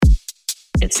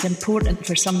It's important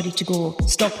for somebody to go,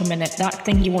 stop a minute, that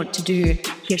thing you want to do,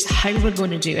 here's how we're going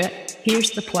to do it,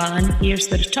 here's the plan, here's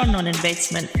the return on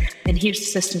investment, and here's the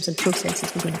systems and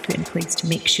processes we're going to put in place to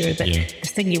make sure that the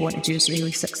thing you want to do is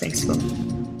really successful.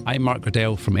 I'm Mark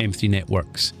Riddell from M3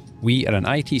 Networks. We are an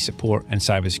IT support and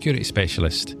cybersecurity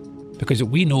specialist because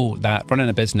we know that running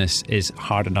a business is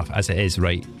hard enough as it is,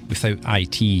 right, without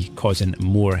IT causing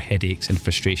more headaches and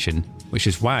frustration, which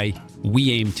is why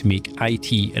we aim to make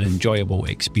IT an enjoyable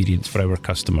experience for our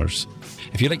customers.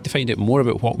 If you'd like to find out more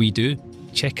about what we do,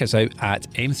 check us out at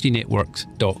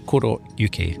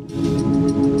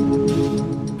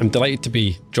m3networks.co.uk. I'm delighted to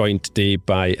be joined today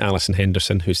by Alison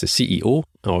Henderson, who's the CEO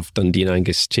of Dundee and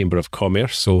Angus Chamber of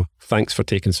Commerce. So thanks for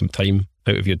taking some time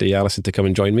out of your day, Alison, to come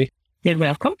and join me. You're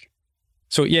welcome.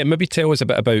 So maybe tell us a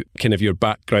bit about kind of your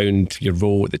background, your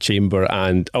role at the Chamber,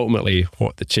 and ultimately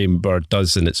what the Chamber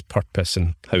does and its purpose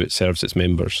and how it serves its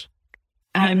members.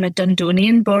 I'm a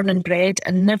Dundonian, born and bred,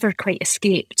 and never quite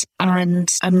escaped. And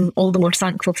I'm all the more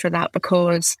thankful for that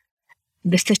because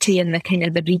the city and the kind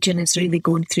of the region is really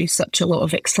going through such a lot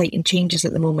of exciting changes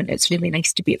at the moment. It's really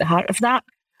nice to be at the heart of that.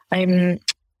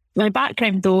 My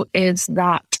background, though, is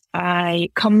that I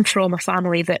come from a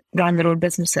family that ran their own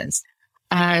businesses.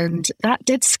 And that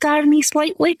did scar me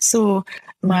slightly. So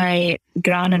my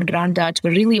gran and granddad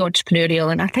were really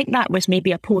entrepreneurial. And I think that was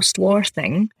maybe a post-war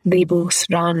thing. They both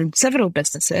ran several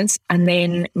businesses. And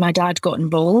then my dad got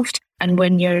involved. And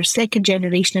when you're second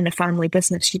generation in a family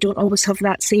business, you don't always have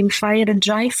that same fire and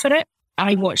drive for it.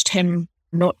 I watched him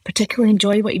not particularly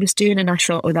enjoy what he was doing. And I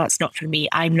thought, oh, that's not for me.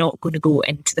 I'm not going to go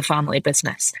into the family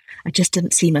business. I just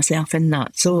didn't see myself in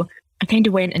that. So I kind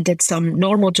of went and did some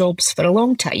normal jobs for a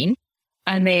long time.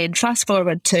 And then fast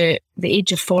forward to the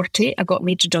age of 40, I got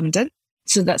made redundant.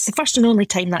 So that's the first and only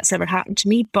time that's ever happened to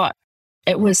me. But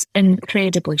it was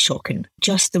incredibly shocking.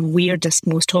 Just the weirdest,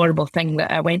 most horrible thing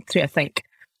that I went through, I think.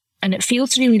 And it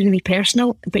feels really, really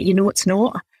personal, but you know it's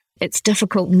not. It's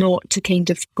difficult not to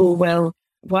kind of go, well,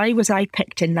 why was I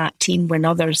picked in that team when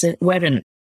others weren't?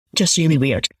 Just really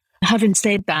weird. Having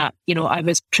said that, I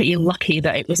was pretty lucky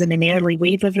that it was in an early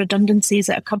wave of redundancies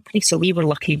at a company. So we were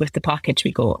lucky with the package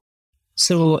we got.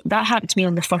 So that happened to me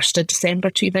on the 1st of December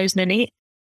 2008.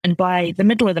 And by the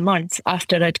middle of the month,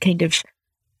 after I'd kind of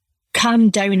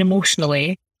calmed down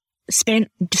emotionally,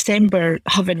 spent December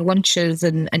having lunches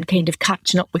and kind of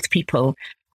catching up with people,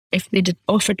 if they'd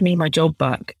offered me my job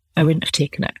back, I wouldn't have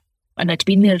taken it. And I'd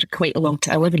been there quite a long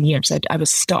time, 11 years. I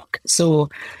was stuck. So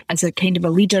as a kind of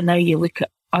a leader now, you look at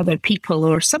other people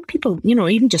or some people,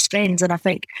 even just friends. And I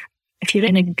think if you're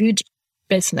in a good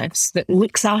business that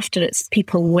looks after its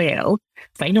people well,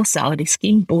 final salary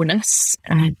scheme, bonus,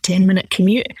 10-minute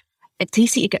commute, it's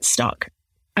easy to get stuck.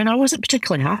 And I wasn't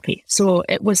particularly happy. So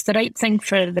it was the right thing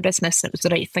for the business. It was the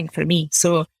right thing for me.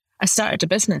 So I started a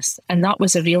business and that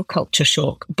was a real culture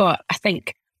shock. But I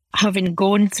think having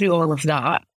gone through all of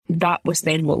that, that was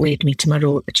then what led me to my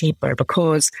role at the Chamber,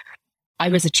 because I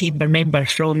was a Chamber member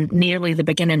from nearly the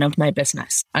beginning of my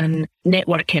business, and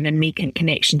networking and making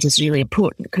connections is really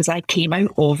important because I came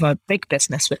out of a big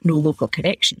business with no local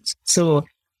connections. So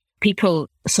people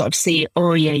sort of say,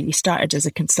 oh yeah, you started as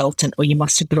a consultant, or you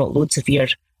must have brought loads of your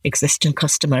existing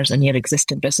customers and your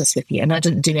existing business with you. And I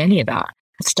didn't do any of that.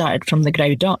 I started from the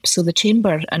ground up. So the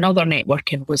Chamber and other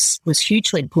networking was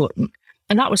hugely important.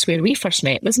 And that was where we first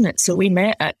met, wasn't it? So we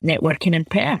met at networking in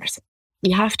Perth.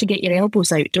 You have to get your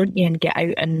elbows out, don't you, and get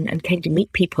out and kind of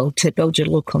meet people to build your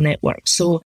local network.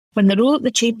 So when the role at the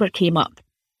Chamber came up,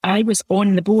 I was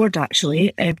on the board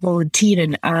actually,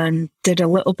 volunteering, and did a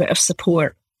little bit of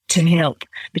support to help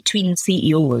between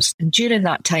CEOs. And during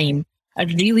that time, I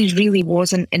really, really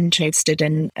wasn't interested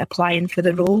in applying for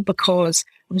the role because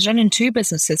I was running two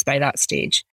businesses by that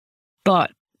stage.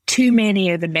 But too many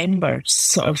of the members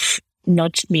sort of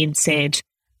nudged me and said,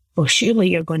 well, surely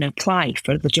you're going to apply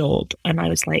for the job. And I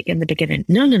was like, in the beginning,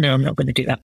 no, I'm not going to do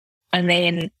that. And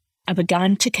then I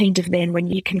began to kind of then, when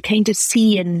you can kind of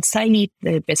see inside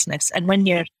the business, and when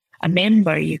you're a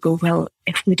member, you go, well,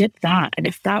 if we did that, and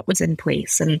if that was in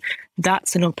place, and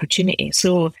that's an opportunity.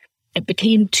 So it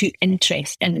became too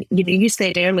interesting. And you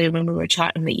said earlier when we were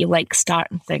chatting that you like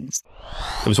starting things.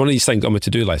 It was one of these things on my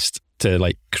to-do list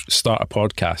to start a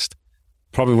podcast,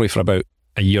 probably for about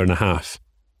a year and a half.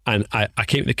 And I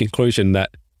came to the conclusion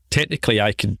that technically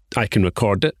I can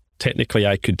record it. Technically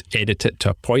I could edit it to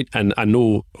a point, and I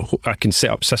know I can set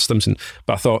up systems.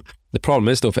 But I thought the problem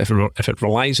is, though, if it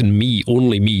relies on me,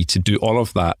 only me, to do all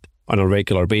of that on a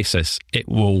regular basis, it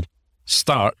will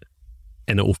start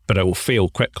but it will fail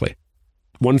quickly.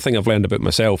 One thing I've learned about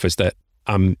myself is that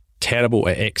I'm terrible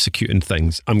at executing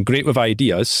things. I'm great with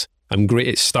ideas. I'm great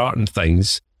at starting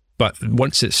things, But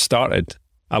once it started,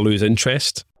 I lose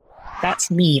interest.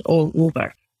 That's me all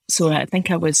over. So I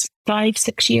think I was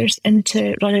 5-6 years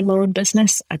into running my own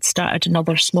business. I'd started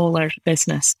another smaller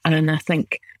business, and I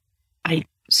think I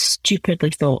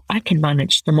stupidly thought I can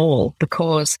manage them all,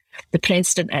 because the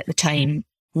president at the time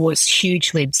was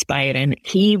hugely inspiring.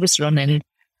 He was running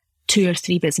 2 or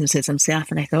 3 businesses himself,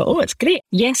 and I thought, oh, it's great.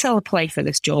 Yes, I'll apply for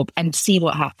this job and see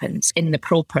what happens in the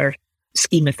proper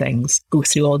scheme of things, go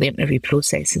through all the interview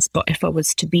processes. But if I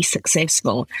was to be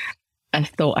successful, I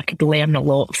thought I could learn a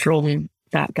lot from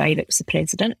that guy that was the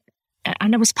president.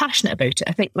 And I was passionate about it.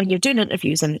 I think when you're doing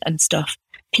interviews and stuff,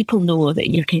 people know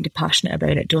that you're kind of passionate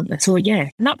about it, don't they? So yeah,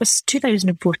 and that was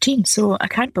 2014. So I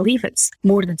can't believe it's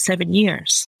more than 7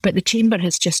 years. But the chamber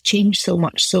has just changed so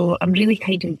much. So I'm really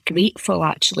kind of grateful,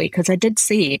 actually, because I did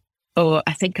say, oh,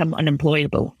 I think I'm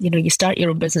unemployable. You know, you start your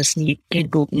own business and you can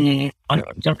go, I'm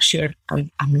not sure I'm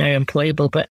now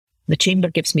employable. But the chamber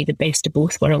gives me the best of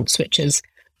both worlds, which is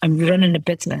I'm running a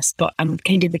business, but I'm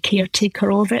kind of the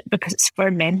caretaker of it, because it's for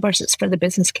members, it's for the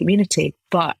business community.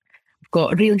 But I've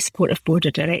got a really supportive board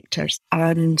of directors,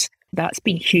 and that's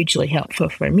been hugely helpful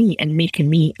for me in making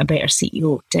me a better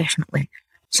CEO, definitely.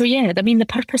 So yeah, I mean, the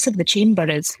purpose of the chamber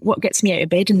is, what gets me out of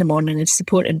bed in the morning is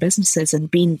supporting businesses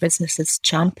and being businesses'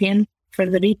 champion for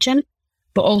the region.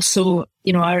 But also,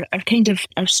 you know, our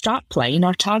strapline,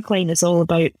 our tagline is all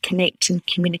about connecting,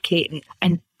 communicating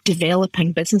and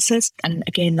developing businesses. And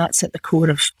again, that's at the core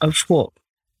of what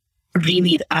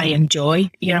really I enjoy.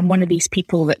 You know, I'm one of these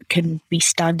people that can be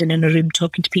standing in a room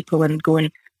talking to people and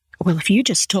going, well, if you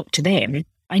just talk to them,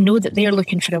 I know that they're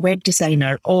looking for a web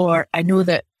designer, or I know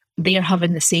that they're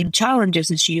having the same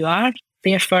challenges as you are.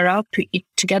 Therefore, I'll put you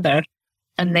together,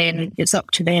 and then it's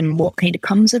up to them what kind of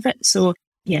comes of it. So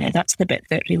yeah, that's the bit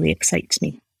that really excites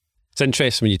me. It's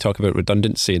interesting when you talk about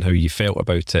redundancy and how you felt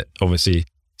about it. Obviously,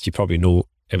 as you probably know,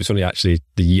 it was only actually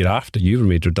the year after you were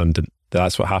made redundant.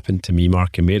 That's what happened to me,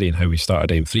 Mark and Mary, and how we started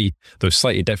M3. Though it's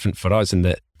slightly different for us in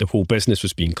that the whole business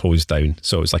was being closed down.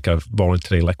 So it was like a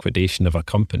voluntary liquidation of a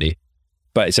company.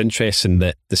 But it's interesting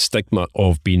that the stigma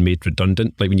of being made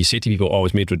redundant, like when you say to people, oh, I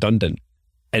was made redundant,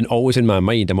 and always in my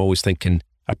mind, I'm always thinking,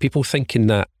 are people thinking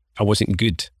that I wasn't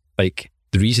good? Like,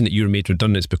 the reason that you were made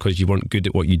redundant is because you weren't good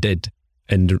at what you did.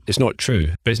 And it's not true.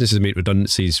 Businesses make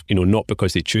redundancies, you know, not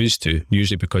because they choose to,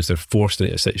 usually because they're forced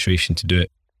into a situation to do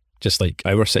it. Just like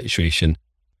our situation.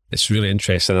 It's really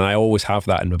interesting. And I always have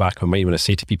that in the back of my mind when I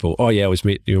say to people, oh yeah, I was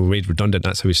made redundant.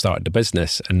 That's how we started the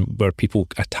business. And where people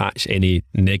attach any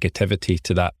negativity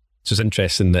to that. So it's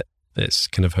interesting that it's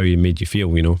kind of how you made you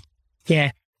feel, you know?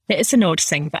 Yeah, it is an odd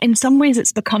thing. But in some ways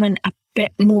it's becoming a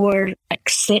bit more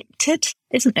accepted,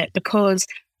 isn't it? Because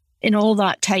in all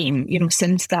that time, you know,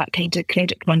 since that kind of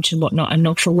credit crunch and whatnot, an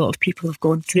awful lot of people have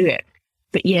gone through it.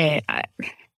 But yeah,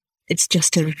 it's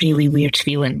just a really weird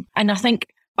feeling. And I think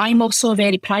I'm also a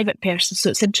very private person, so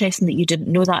it's interesting that you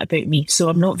didn't know that about me. So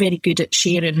I'm not very good at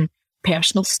sharing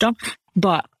personal stuff.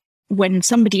 But when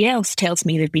somebody else tells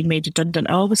me they've been made redundant,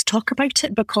 I always talk about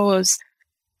it, because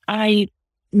I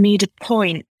made a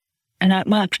point, and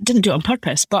I didn't do it on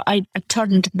purpose, but I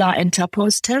turned that into a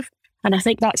positive. And I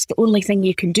think that's the only thing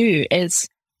you can do is,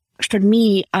 for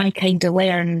me, I kind of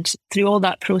learned through all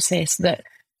that process that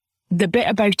the bit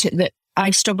about it that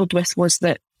I struggled with was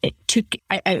that it took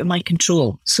it out of my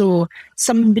control. So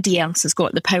somebody else has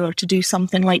got the power to do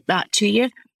something like that to you.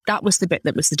 That was the bit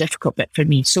that was the difficult bit for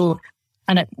me. So,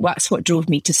 and that's what drove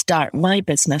me to start my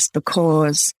business,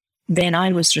 because then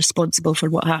I was responsible for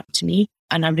what happened to me.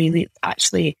 And I really,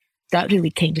 actually, that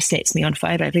really kind of sets me on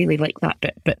fire. I really like that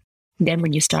bit. But then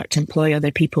when you start to employ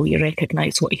other people, you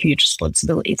recognise what a huge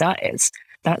responsibility that is.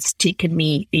 That's taken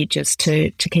me ages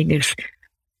to kind of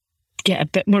get a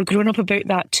bit more grown up about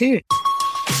that too.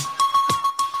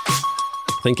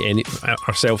 I think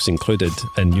ourselves included,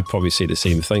 and you probably say the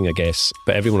same thing, I guess,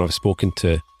 but everyone I've spoken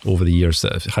to over the years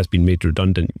that has been made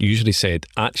redundant usually said,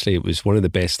 actually, it was one of the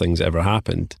best things that ever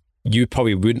happened. You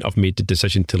probably wouldn't have made the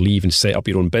decision to leave and set up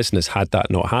your own business had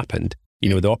that not happened. You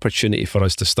know, the opportunity for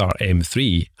us to start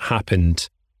M3 happened.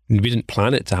 We didn't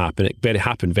plan it to happen. It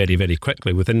happened very, very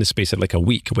quickly. Within the space of like a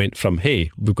week, went from, hey,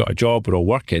 we've got a job, we're all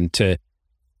working, to,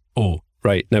 oh,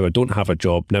 right, now I don't have a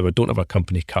job, now I don't have a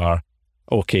company car.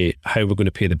 Okay, how are we going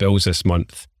to pay the bills this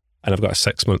month? And I've got a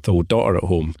 6-month-old daughter at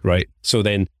home, right? So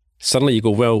then suddenly you go,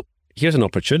 well, here's an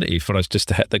opportunity for us just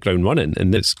to hit the ground running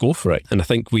and let's go for it. And I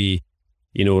think we,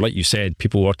 you know, like you said,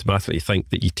 people automatically think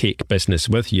that you take business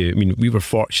with you. I mean, we were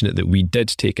fortunate that we did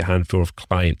take a handful of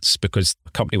clients because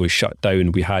the company was shut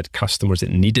down. We had customers that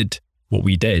needed what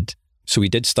we did. So we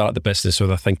did start the business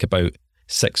with, I think, about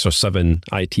 6 or 7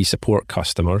 IT support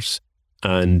customers.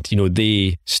 And,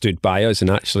 they stood by us, and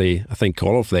actually, I think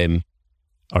all of them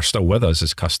are still with us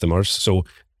as customers. So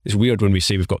it's weird when we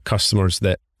say we've got customers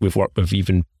that we've worked with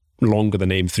even longer than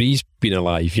M3's been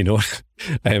alive,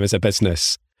 as a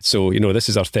business. So, this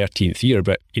is our 13th year,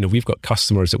 but, we've got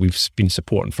customers that we've been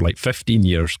supporting for like 15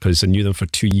 years because I knew them for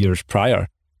 2 years prior.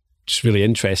 It's really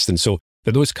interesting. So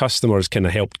those customers kind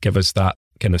of helped give us that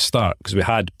kind of start because we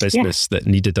had business that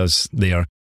needed us there.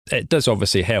 It does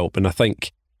obviously help. And I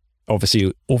think,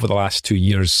 obviously, over the last 2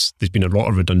 years, there's been a lot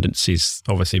of redundancies,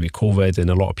 obviously with COVID, and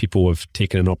a lot of people have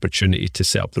taken an opportunity to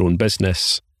set up their own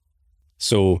business.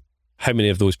 So how many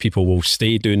of those people will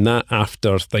stay doing that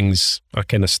after things are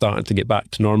kind of starting to get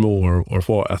back to normal or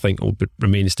what, I think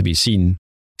remains to be seen.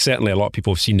 Certainly a lot of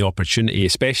people have seen the opportunity,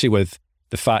 especially with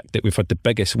the fact that we've had the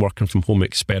biggest working from home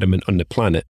experiment on the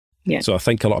planet. Yeah. So I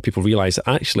think a lot of people realise that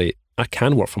actually I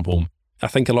can work from home. I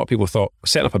think a lot of people thought,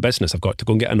 setting up a business, I've got to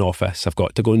go and get an office, I've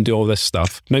got to go and do all this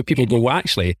stuff. Now people go, well,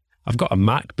 actually, I've got a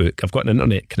MacBook, I've got an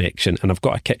internet connection, and I've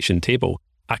got a kitchen table.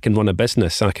 I can run a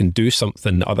business and I can do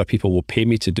something that other people will pay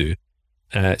me to do.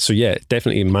 So yeah,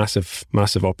 definitely a massive,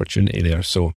 massive opportunity there.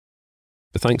 So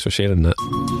but thanks for sharing that.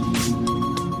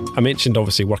 I mentioned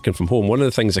obviously working from home. One of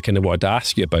the things I kind of wanted to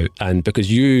ask you about, and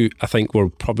because you, I think,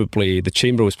 the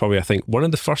Chamber was probably, I think, one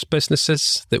of the first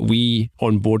businesses that we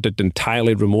onboarded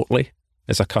entirely remotely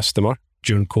as a customer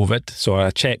during COVID. So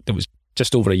I checked, it was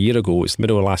just over a year ago, it was the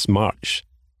middle of last March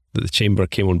that the Chamber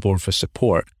came on board for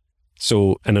support.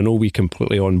 So, and I know we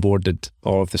completely onboarded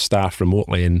all of the staff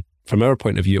remotely, and from our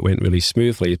point of view, it went really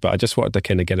smoothly, but I just wanted to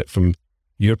kind of get it from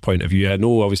your point of view. I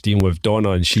know I was dealing with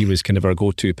Donna and she was kind of our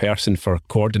go-to person for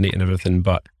coordinating everything,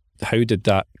 but how did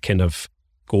that kind of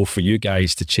go for you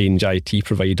guys to change IT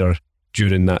provider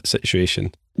during that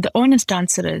situation? The honest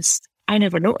answer is I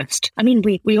never noticed. I mean,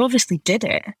 we obviously did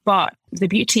it, but the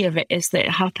beauty of it is that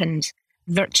it happened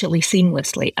virtually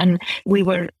seamlessly. And we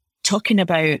were talking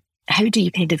about how do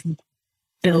you kind of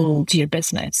build your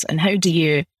business and how do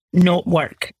you not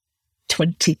work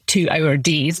 22-hour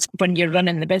days when you're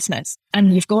running the business.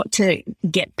 And you've got to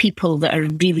get people that are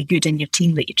really good in your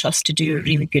team that you trust to do a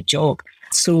really good job.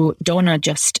 So Donna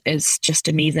is just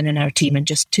amazing in our team and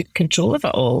just took control of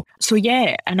it all. So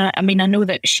yeah, and I mean, I know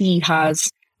that she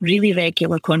has really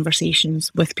regular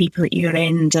conversations with people at year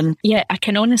end. And yeah, I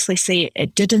can honestly say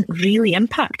it didn't really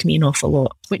impact me an awful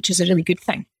lot, which is a really good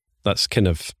thing. That's kind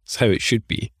of how it should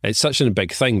be. It's such a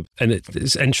big thing. And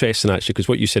it's interesting, actually, because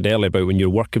what you said earlier about when you're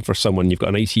working for someone, you've got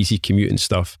a nice, easy commute and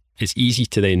stuff. It's easy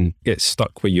to then get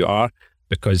stuck where you are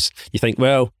because you think,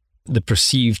 well, the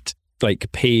perceived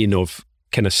pain of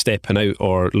kind of stepping out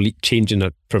or changing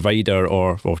a provider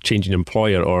or changing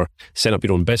employer or setting up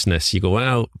your own business, you go,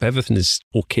 well, everything is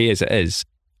okay as it is.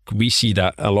 We see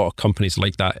that a lot of companies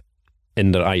like that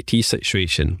in their IT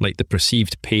situation, like the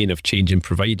perceived pain of changing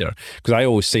provider. Because I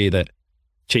always say that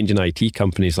changing IT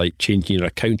companies like changing your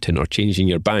accountant or changing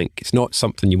your bank, it's not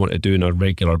something you want to do on a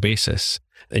regular basis.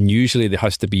 And usually there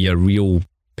has to be a real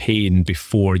pain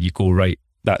before you go, right,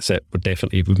 that's it,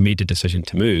 we've made a decision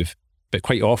to move. But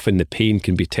quite often the pain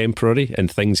can be temporary and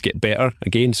things get better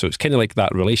again. So it's kind of like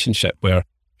that relationship where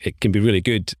it can be really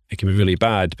good, it can be really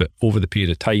bad, but over the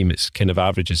period of time, it's kind of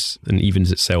averages and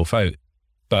evens itself out.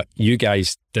 But you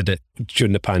guys did it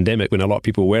during the pandemic when a lot of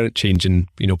people weren't changing,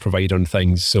 provider and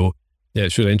things. So yeah,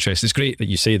 it's really interesting. It's great that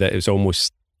you say that it was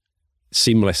almost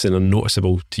seamless and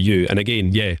unnoticeable to you. And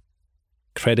again, yeah,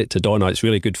 credit to Donna. It's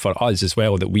really good for us as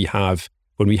well that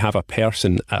when we have a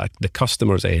person at the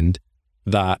customer's end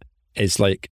that is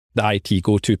like the IT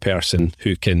go-to person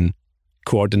who can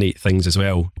coordinate things as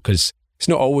well. Because it's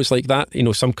not always like that.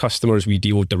 Some customers we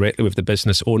deal directly with the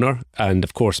business owner. And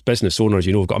of course, business owners,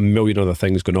 have got a million other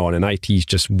things going on and IT is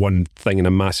just one thing in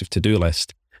a massive to-do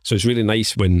list. So it's really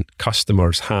nice when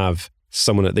customers have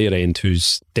someone at their end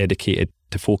who's dedicated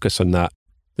to focus on that.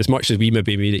 As much as we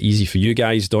maybe made it easy for you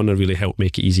guys, Donna really helped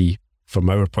make it easy from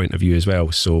our point of view as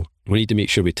well. So we need to make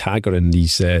sure we tag her in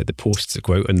these the posts that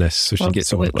go out on this so she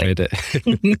gets all the credit.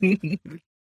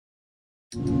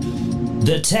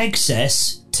 The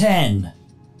Texas 10.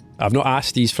 I've not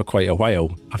asked these for quite a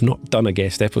while. I've not done a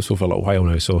guest episode for a little while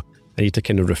now, so I need to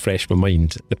kind of refresh my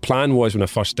mind. The plan was when I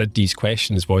first did these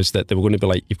questions was that they were going to be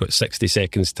like, you've got 60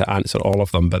 seconds to answer all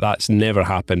of them, but that's never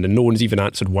happened. And no one's even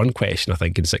answered one question, I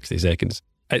think, in 60 seconds.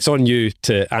 It's on you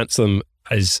to answer them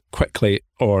as quickly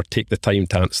or take the time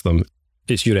to answer them.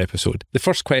 It's your episode. The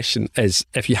first question is,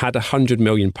 if you had £100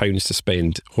 million to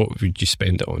spend, what would you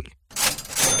spend it on?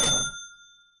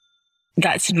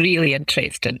 That's really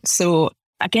interesting. So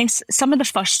I guess some of the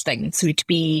first things would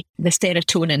be the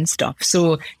serotonin stuff.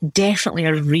 So definitely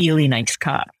a really nice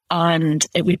car. and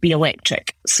it would be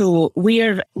electric. So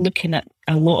we're looking at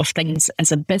a lot of things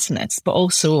as a business, but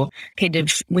also kind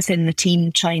of within the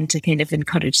team trying to kind of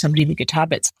encourage some really good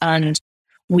habits. And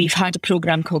we've had a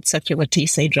programme called Circular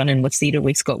Tayside running with Zero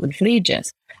Waste Scotland for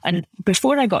ages. And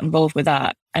before I got involved with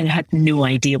that, I had no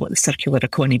idea what the circular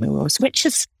economy was, which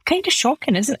is kind of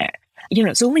shocking, isn't it? You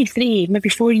know, it's only 3, maybe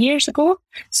 4 years ago.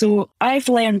 So I've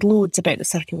learned loads about the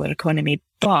circular economy,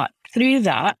 but through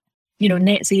that, you know,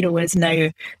 net zero is now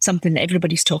something that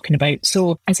everybody's talking about.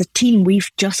 So as a team,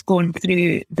 we've just gone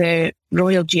through the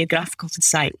Royal Geographical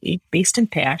Society based in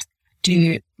Perth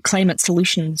to climate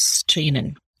solutions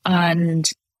training. And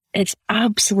it's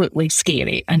absolutely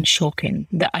scary and shocking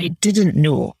that I didn't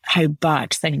know how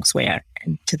bad things were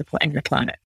in the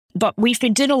planet. But we've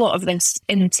been doing a lot of this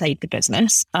inside the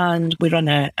business, and we run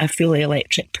a fully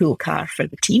electric pool car for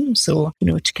the team. So, you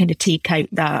know, to kind of take out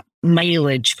that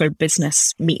mileage for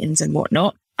business meetings and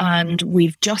whatnot. And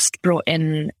we've just brought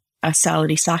in a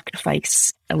salary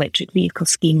sacrifice electric vehicle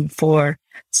scheme for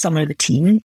some of the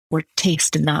team. We're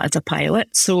testing that as a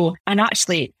pilot. So, and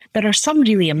actually, there are some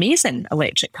really amazing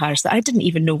electric cars that I didn't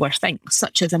even know were things,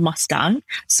 such as a Mustang.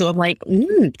 So I'm like,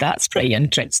 that's pretty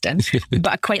interesting. But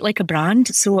I quite like a brand.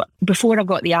 So before I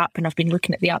got the app, and I've been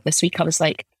looking at the app this week, I was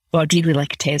like, well, I'd really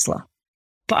like a Tesla.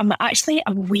 But I'm actually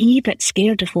a wee bit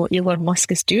scared of what Elon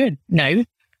Musk is doing now.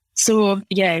 So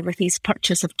yeah, with his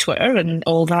purchase of Twitter and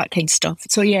all that kind of stuff.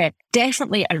 So yeah,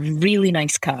 definitely a really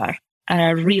nice car and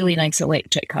a really nice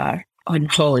electric car on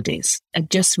holidays. I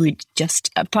would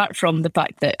apart from the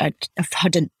fact that I've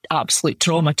had an absolute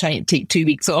trauma trying to take 2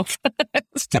 weeks off.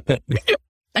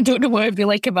 I don't know what it'd be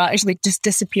like if I actually just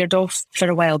disappeared off for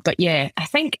a while. But yeah, I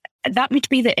think that would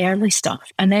be the early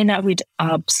stuff. And then I would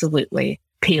absolutely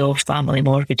pay off family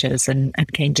mortgages and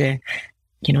kind of,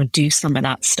 you know, do some of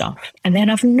that stuff. And then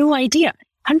I've no idea.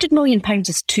 £100 million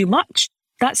is too much.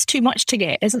 That's too much to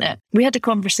get, isn't it? We had a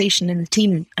conversation in the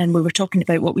team and we were talking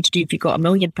about what would you do if you got £1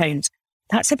 million.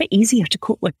 That's a bit easier to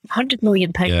cope with. £100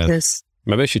 million is...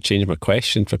 Maybe I should change my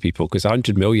question for people, because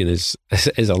 100 million is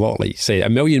a lot. Like, say,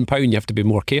 £1 million, you have to be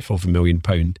more careful of £1 million.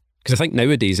 Because I think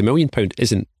nowadays £1 million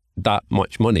isn't that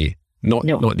much money.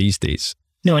 Not these days.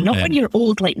 No, not when you're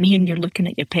old like me and you're looking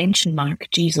at your pension mark.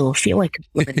 Geez, I feel like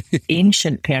an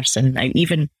ancient person now,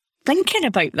 even thinking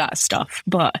about that stuff.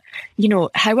 But, you know,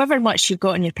 however much you've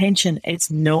got in your pension, it's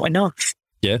not enough.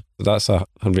 Yeah, that's a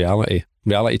reality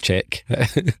check.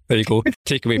 There you go.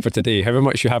 Takeaway for today. However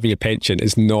much you have in your pension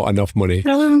is not enough money.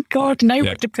 Oh, God, now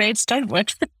we're depressed, aren't we?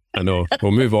 I know.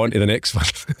 We'll move on to the next one.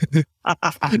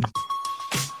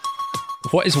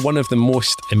 What is one of the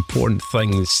most important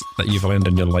things that you've learned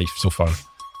in your life so far?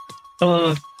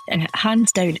 Oh,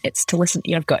 hands down, it's to listen to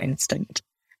your gut instinct.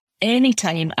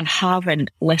 Anytime I haven't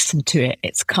listened to it,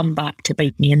 it's come back to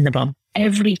bite me in the bum.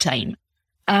 Every time.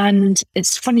 And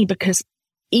it's funny because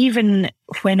even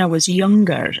when I was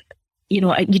younger, you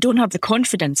know, you don't have the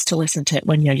confidence to listen to it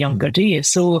when you're younger, do you?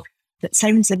 So that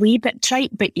sounds a wee bit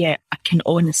trite, but yeah, I can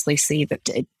honestly say that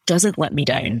it doesn't let me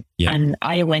down. Yeah. And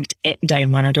I let it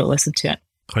down when I don't listen to it.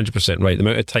 100% right. The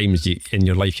amount of times in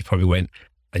your life you probably went,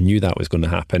 I knew that was going to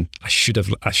happen.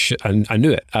 I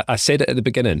knew it. I said it at the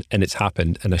beginning and it's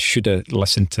happened, and I should have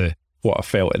listened to what I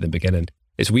felt at the beginning.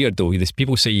 It's weird though.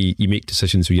 People say you make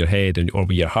decisions with your head or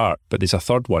with your heart, but there's a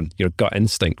third one, your gut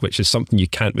instinct, which is something you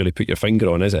can't really put your finger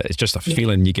on, is it? It's just a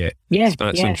feeling you get. Yeah.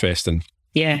 That's interesting.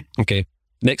 Yeah. Okay.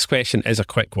 Next question is a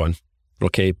quick one.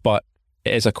 Okay. But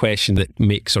it is a question that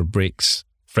makes or breaks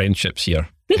friendships here,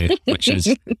 okay? Which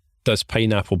is, does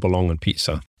pineapple belong on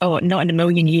pizza? Oh, not in a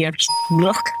million years.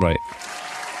 Look. Right.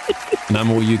 And I'm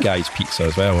all you guys pizza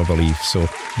as well, I believe. So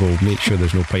we'll make sure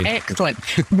there's no pineapple. Excellent.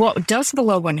 What does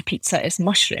belong on a pizza is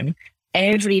mushroom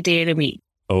every day of the week.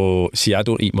 Oh, see, I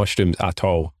don't eat mushrooms at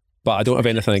all. But I don't have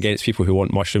anything against people who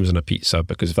want mushrooms on a pizza,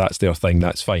 because if that's their thing,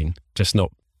 that's fine. Just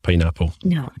not pineapple.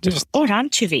 No. Or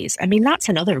anchovies. I mean, that's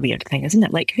another weird thing, isn't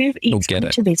it? Like, who eats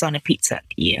anchovies on a pizza?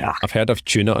 Yeah. I've heard of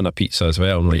tuna on a pizza as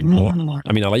well. I'm like, what?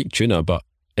 I mean, I like tuna, but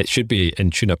it should be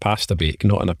in tuna pasta bake,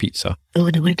 not on a pizza. Oh,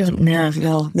 no, I don't know.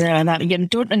 You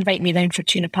don't invite me down for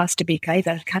tuna pasta bake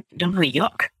either. Don't really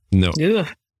yuck. No. Ugh.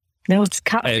 No, it's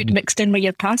cat food mixed in with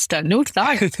your pasta. No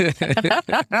thanks.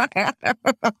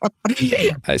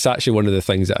 It's actually one of the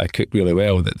things that I cook really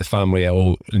well, that the family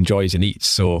all enjoys and eats.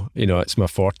 So, you know, it's my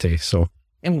forte. So,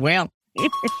 well.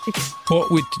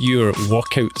 What would your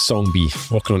walkout song be?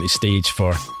 Walking onto stage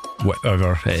for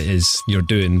whatever it is you're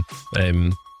doing.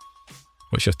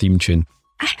 What's your theme tune?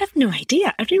 I have no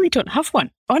idea. I really don't have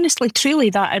one. Honestly, truly,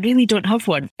 that I really don't have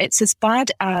one. It's as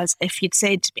bad as if you'd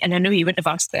said, and I know you wouldn't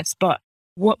have asked this, but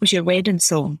what was your wedding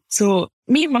song? So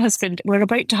me and my husband, we're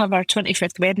about to have our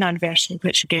 25th wedding anniversary,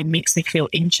 which again makes me feel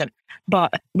ancient,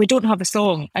 but we don't have a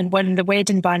song. And when the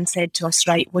wedding band said to us,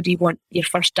 right, what do you want your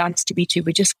first dance to be to?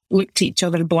 We just looked at each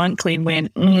other blankly and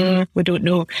went, we don't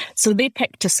know. So they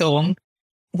picked a song.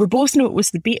 We both know it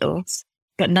was the Beatles,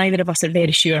 but neither of us are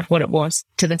very sure what it was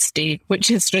to this day,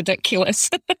 which is ridiculous.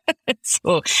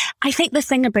 So I think the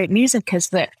thing about music is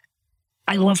that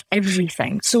I love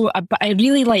everything. So, but I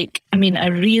really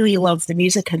love the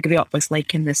music I grew up with,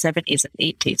 like in the 70s and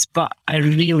 80s, but I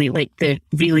really like the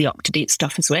really up-to-date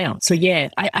stuff as well. So yeah,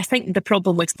 I think the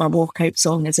problem with my walkout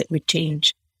song is it would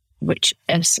change, which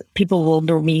as people will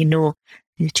know me,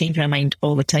 you change my mind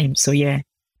all the time. So yeah.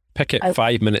 Pick it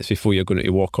 5 minutes before you're going to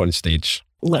walk on stage.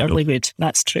 Literally would.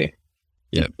 That's true.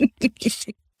 Yeah.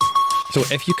 So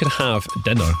if you could have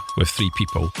dinner with 3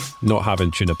 people, not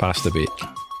having tuna pasta bake,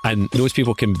 and those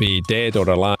people can be dead or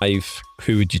alive,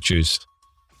 who would you choose?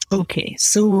 Okay,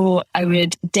 so I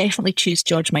would definitely choose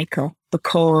George Michael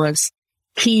because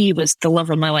he was the love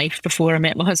of my life before I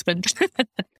met my husband.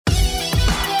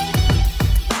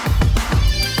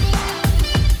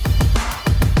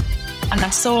 And I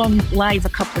saw him live a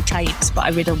couple of times, but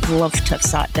I would have loved to have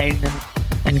sat down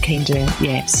and kind of,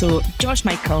 yeah. So George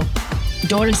Michael,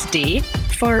 Doris Day,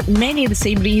 for many of the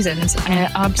same reasons. I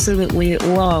absolutely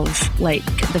love like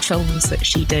the films that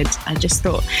she did. I just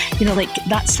thought, like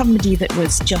that's somebody that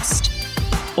was just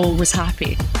always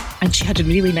happy, and she had a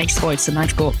really nice voice, and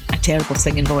I've got a terrible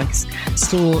singing voice.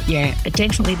 So yeah,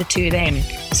 definitely the two of them.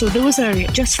 So those are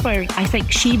just for, I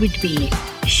think she would be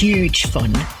huge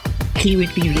fun. He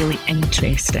would be really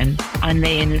interesting. And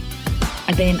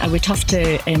then I would have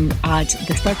to add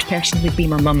the third person would be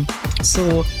my mum.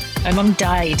 So my mum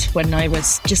died when I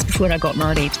was just before I got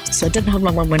married. So I didn't have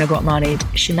my mum when I got married.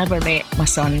 She never met my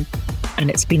son, and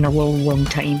it's been a long, long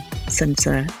time since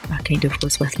I kind of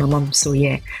was with my mum. So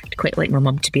yeah, I'd quite like my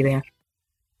mum to be there.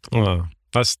 Oh,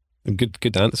 that's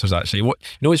good answers actually.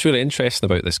 What's really interesting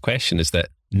about this question is that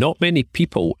not many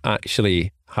people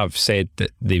actually have said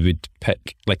that they would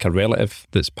pick like a relative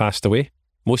that's passed away.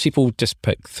 Most people just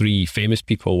pick 3 famous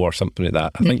people or something like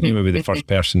that. I think you may be the first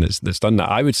person that's done that.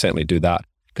 I would certainly do that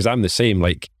because I'm the same.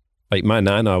 Like my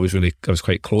nana, I was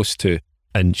quite close to,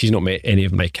 and she's not met any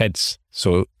of my kids,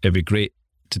 so it'd be great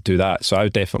to do that. So I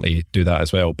would definitely do that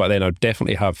as well. But then I'd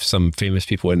definitely have some famous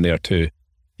people in there too,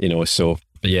 So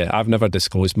but yeah, I've never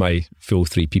disclosed my full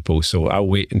 3 people, so I'll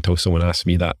wait until someone asks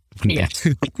me that. Yeah.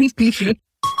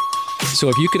 So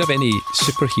if you could have any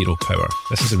superhero power,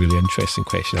 this is a really interesting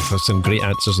question. I've had some great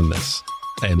answers on this.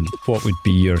 What would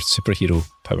be your superhero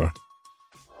power?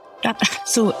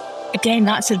 So again,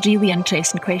 that's a really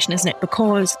interesting question, isn't it?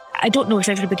 Because I don't know if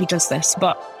everybody does this,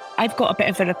 but I've got a bit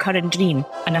of a recurring dream,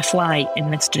 and I fly in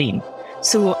this dream.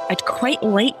 So I'd quite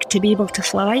like to be able to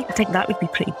fly. I think that would be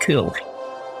pretty cool.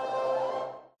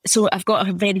 So I've got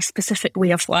a very specific way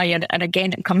of flying, and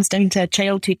again, it comes down to a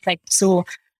childhood thing. So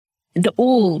the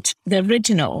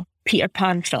original Peter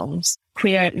Pan films,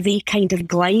 where they kind of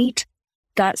glide,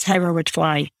 that's how I would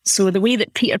fly. So the way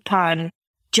that Peter Pan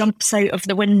jumps out of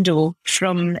the window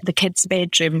from the kid's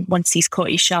bedroom once he's caught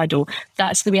his shadow,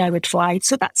 that's the way I would fly.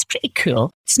 So that's pretty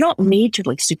cool. It's not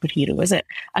majorly superhero, is it?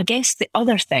 I guess the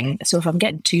other thing, so if I'm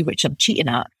getting 2, which I'm cheating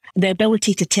at, the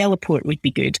ability to teleport would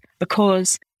be good,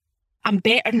 because I'm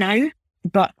better now,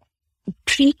 but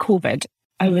pre-COVID,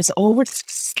 I was always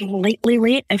slightly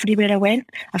late everywhere I went.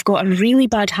 I've got a really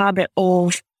bad habit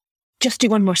of just do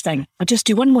one more thing. I'll just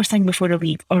do one more thing before I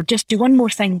leave, or just do one more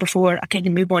thing before I kind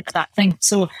of move on to that thing.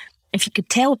 So if you could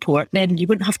teleport, then you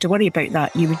wouldn't have to worry about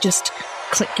that. You would just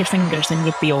click your fingers and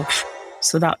you'd be off.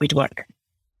 So that would work.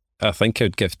 I think I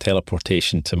would give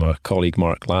teleportation to my colleague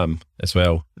Mark Lamb as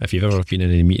well. If you've ever been in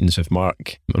any meetings with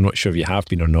Mark, I'm not sure if you have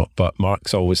been or not, but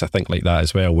Mark's always, I think, like that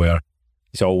as well, where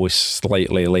he's always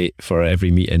slightly late for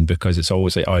every meeting because it's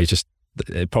always like, he's just,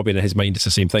 probably in his mind it's the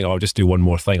same thing. I'll just do one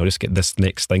more thing. I'll just get this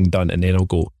next thing done and then I'll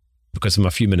go. Because I'm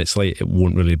a few minutes late, it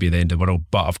won't really be the end of the world,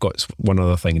 but I've got one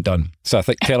other thing done. So I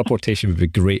think teleportation would be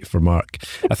great for Mark.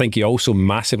 I think he also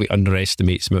massively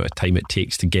underestimates the amount of time it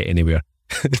takes to get anywhere.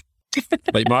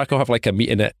 Like Mark will have like a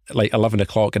meeting at like 11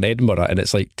 o'clock in Edinburgh and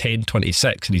it's like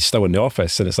 10:26 and he's still in the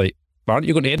office and it's like, aren't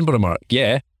you going to Edinburgh, Mark?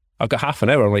 Yeah, I've got half an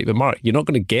hour. I'm like, but Mark, you're not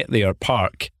going to get there,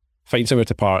 park, find somewhere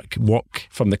to park, walk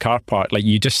from the car park. Like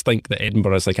you just think that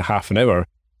Edinburgh is like a half an hour.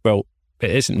 Well, it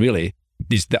isn't really.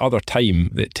 There's the other time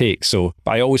that it takes. So,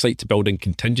 but I always like to build in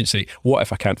contingency. What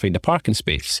if I can't find a parking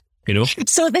space? You know?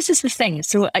 So this is the thing.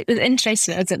 So it was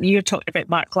interesting as you're talking about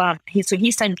Mark Lamb. He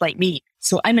sounds like me.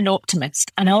 So I'm an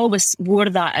optimist and I always wore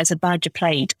that as a badge of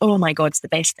pride. Oh my God, it's the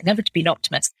best thing ever to be an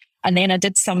optimist. And then I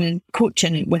did some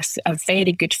coaching with a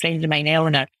very good friend of mine,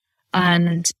 Eleanor.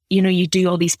 And, you do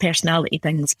all these personality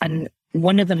things. And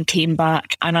one of them came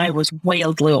back and I was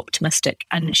wildly optimistic.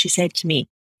 And she said to me,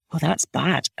 "Oh, that's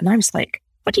bad." And I was like,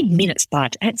 "What do you mean it's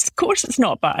bad? Of course it's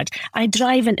not bad." I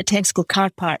drive into Tesco car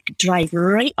park, drive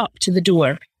right up to the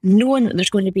door, knowing that there's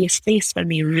going to be a space for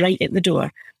me right at the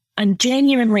door. And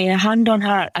genuinely, a hand on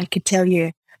heart, I could tell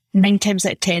you 9 times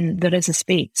out of 10, there is a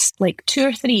space, like 2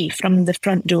 or 3 from the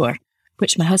front door,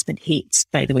 which my husband hates,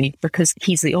 by the way, because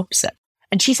he's the opposite.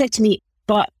 And she said to me,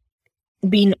 "But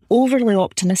being overly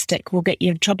optimistic will get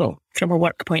you in trouble from a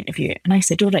work point of view." And I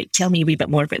said, "All right, tell me a wee bit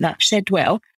more about that." She said,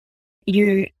 "Well,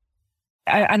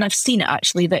 and I've seen it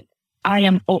actually, that I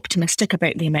am optimistic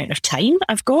about the amount of time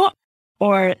I've got,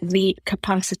 or the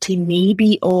capacity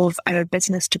maybe of our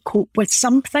business to cope with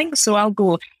something. So I'll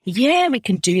go, yeah, we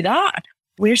can do that.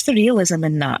 Where's the realism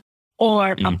in that?"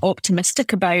 Or I'm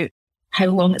optimistic about how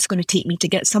long it's going to take me to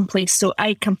get someplace. So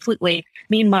me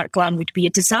and Mark Glam would be a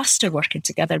disaster working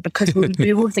together because we're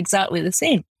both exactly the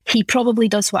same. He probably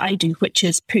does what I do, which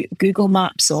is put Google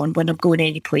Maps on when I'm going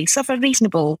any place of a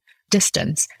reasonable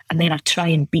distance, and then I try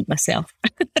and beat myself.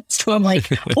 So I'm like,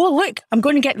 "Oh, look, I'm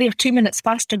going to get there 2 minutes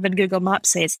faster than Google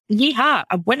Maps says. Yeehaw,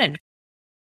 I'm winning."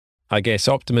 I guess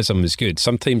optimism is good.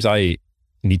 Sometimes I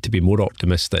need to be more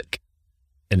optimistic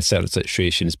in certain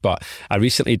situations, but I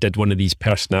recently did one of these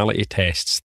personality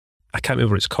tests. I can't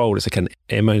remember what it's called. It's like an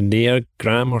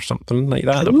Enneagram or something like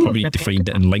that. I'll probably find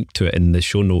it and link to it in the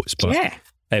show notes. But yeah.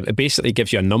 It basically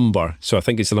gives you a number. So I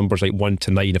think it's the numbers like 1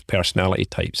 to 9 of personality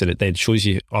types, and it then shows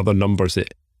you other numbers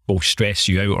that will stress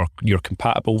you out or you're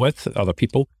compatible with other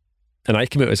people. And I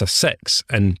came out as a 6,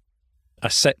 and a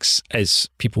 6 is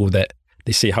people that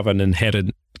they say have an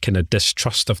inherent kind of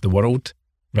distrust of the world,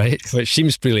 right? Which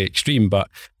seems really extreme, but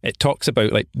it talks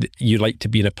about like you like to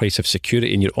be in a place of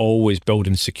security and you're always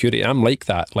building security. I'm like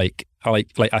that. Like I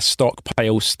like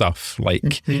stockpile stuff,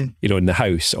 like, in the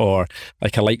house, or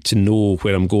like I like to know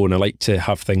where I'm going. I like to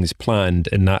have things planned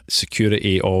in that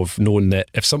security of knowing that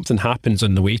if something happens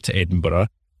on the way to Edinburgh,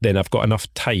 then I've got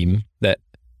enough time that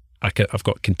I've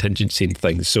got contingency and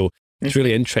things. So it's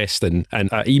really interesting. And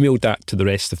I emailed that to the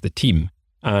rest of the team,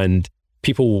 and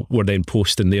people were then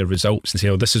posting their results and say,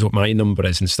 "Oh, this is what my number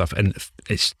is," and stuff. And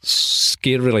it's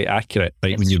scarily accurate,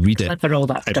 right? When you read it. For all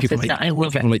that stuff, people I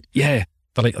love it. Like, yeah.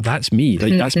 They're like, "That's me.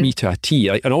 Like, that's me to a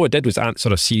T." Like, and all I did was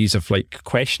answer a series of like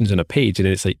questions on a page, and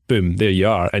it's like, boom, there you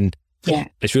are. And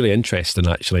it's really interesting,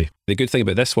 actually. The good thing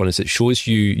about this one is it shows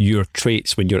you your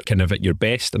traits when you're kind of at your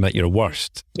best and at your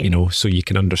worst, so you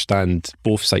can understand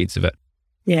both sides of it.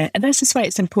 Yeah, and this is why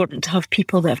it's important to have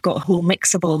people that have got a whole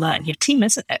mix of all that in your team,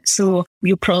 isn't it? So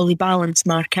you'll probably balance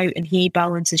Mark out and he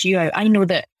balances you out. I know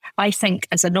that I think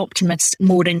as an optimist,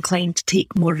 more inclined to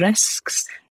take more risks.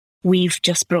 We've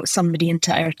just brought somebody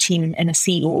into our team in a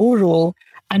COO role,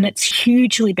 and it's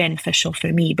hugely beneficial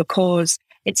for me because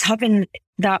it's having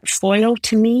that foil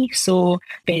to me. So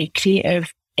very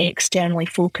creative, externally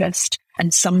focused,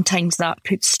 and sometimes that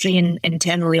puts strain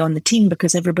internally on the team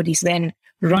because everybody's then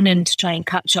running to try and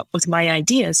catch up with my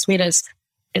ideas. Whereas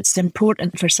it's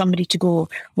important for somebody to go,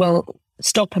 "Well,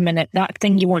 stop a minute, that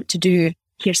thing you want to do,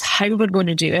 here's how we're going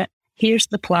to do it. Here's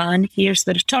the plan, here's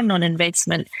the return on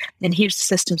investment, and here's the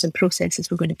systems and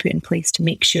processes we're going to put in place to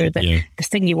make sure that the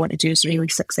thing you want to do is really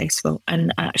successful."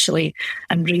 And actually,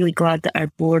 I'm really glad that our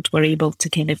board were able to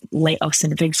kind of let us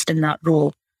invest in that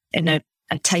role in a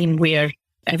time where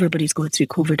everybody's going through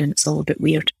COVID and it's all a bit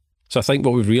weird. So I think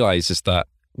what we've realised is that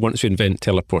once we invent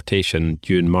teleportation,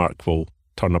 you and Mark will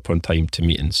turn up on time to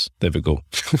meetings. There we go.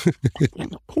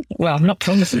 Well, I'm not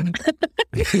promising.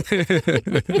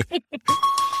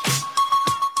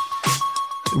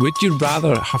 Would you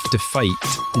rather have to fight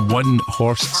 1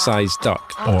 horse-sized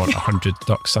duck or 100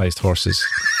 duck-sized horses?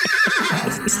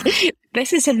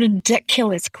 This is a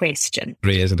ridiculous question.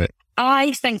 Great, isn't it?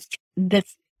 I think the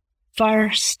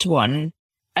first one,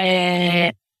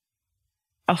 a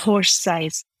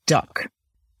horse-sized duck,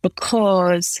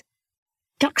 because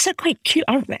ducks are quite cute,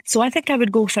 aren't they? So I think I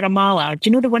would go for a mallard. Do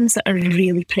you know the ones that are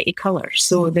really pretty colours?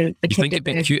 So you think it'd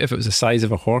be cute if it was the size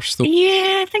of a horse, though?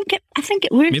 Yeah, I think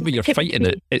it would. Maybe you're fighting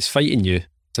it. It's fighting you.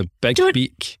 It's a big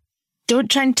beak. Don't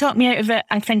try and talk me out of it.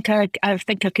 I think I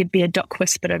could be a duck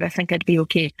whisperer. I think I'd be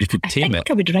okay. You could tame it.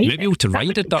 I would ride You'd be able to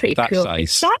ride a duck that cool. size.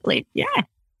 Exactly. Yeah.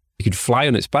 You could fly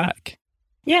on its back.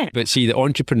 Yeah. But see, the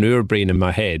entrepreneur brain in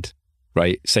my head,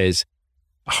 right, says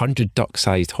 100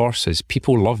 duck-sized horses.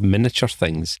 People love miniature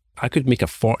things. I could make a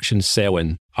fortune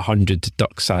selling 100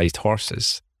 duck-sized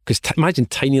horses. Because imagine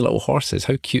tiny little horses.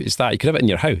 How cute is that? You could have it in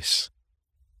your house,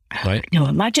 right? No,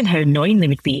 imagine how annoying they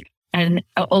would be. And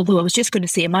although I was just going to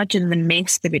say, imagine the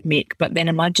mess they would make, but then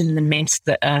imagine the mess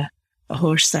that a a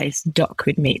horse-sized duck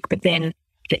would make, but then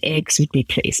the eggs would be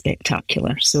pretty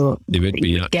spectacular. So they would be,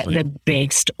 you'd get the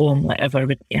best omelette ever,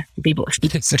 wouldn't you? You'd be able to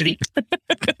feed the street.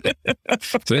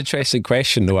 It's an interesting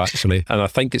question though, actually. And I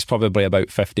think it's probably about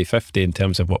 50-50 in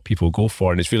terms of what people go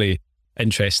for. And it's really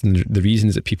interesting the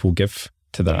reasons that people give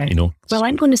to that, you know. Well,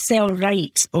 I'm going to sell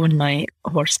right on my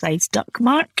horse-sized duck,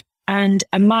 Mark. And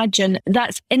imagine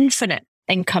that's infinite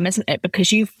income, isn't it?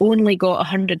 Because you've only got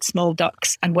 100 small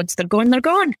ducks, and once they're gone, they're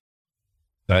gone.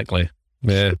 Exactly.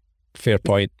 Yeah, fair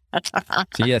point.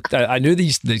 So yeah, I knew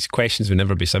these questions would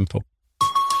never be simple.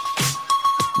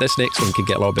 This next one can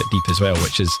get a little bit deep as well,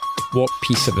 which is, what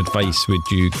piece of advice would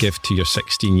you give to your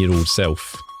 16-year-old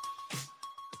self?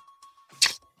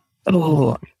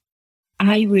 Oh,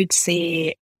 I would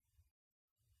say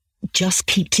just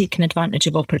keep taking advantage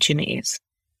of opportunities.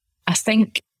 I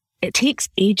think it takes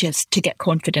ages to get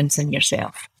confidence in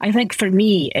yourself. I think for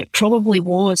me, it probably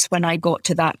was when I got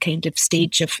to that kind of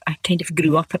stage of, I kind of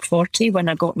grew up at 40 when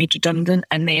I got made redundant.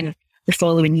 And then the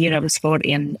following year I was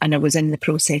 40 and I was in the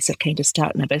process of kind of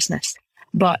starting a business.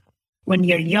 But when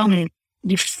you're young,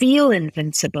 you feel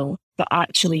invincible, but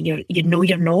actually you know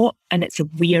you're not. And it's a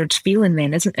weird feeling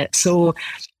then, isn't it? So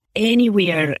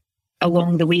anywhere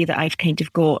along the way that I've kind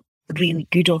of got really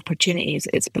good opportunities,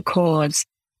 it's because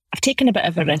I've taken a bit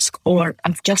of a risk, or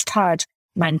I've just had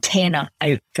my antenna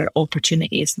out for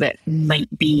opportunities that might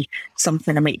be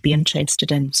something I might be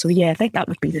interested in. So yeah, I think that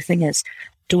would be the thing, is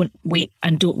don't wait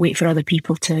for other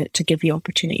people to give you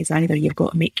opportunities either. You've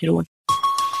got to make your own.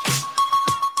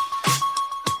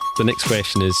 The next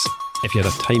question is, if you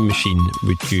had a time machine,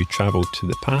 would you travel to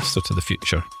the past or to the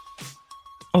future?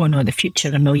 Oh no, the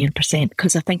future 1,000,000%,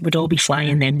 because I think we'd all be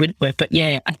flying then, wouldn't we? But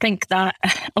yeah, I think that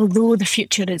although the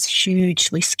future is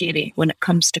hugely scary when it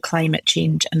comes to climate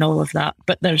change and all of that,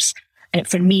 but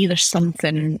for me, there's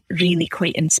something really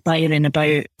quite inspiring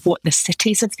about what the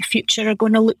cities of the future are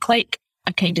going to look like.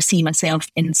 I kind of see myself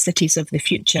in cities of the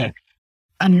future.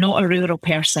 I'm not a rural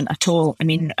person at all. I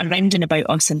mean, around and about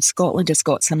us in Scotland has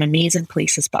got some amazing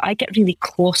places, but I get really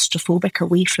claustrophobic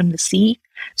away from the sea.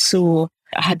 So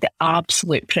I had the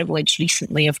absolute privilege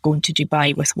recently of going to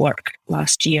Dubai with work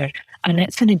last year, and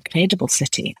it's an incredible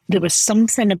city. There was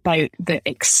something about the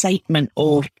excitement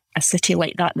of a city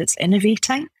like that that's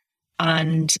innovating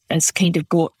and has kind of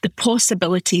got the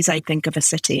possibilities, I think, of a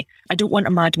city. I don't want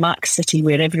a Mad Max city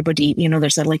where everybody,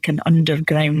 there's like an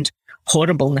underground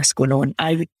horribleness going on.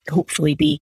 I would hopefully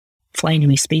be flying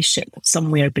in a spaceship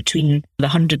somewhere between the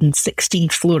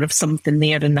 116th floor of something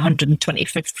there and the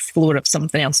 125th floor of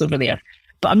something else over there.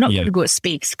 But I'm not going to go to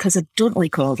space because I don't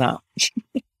like all that.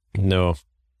 No.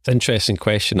 It's an interesting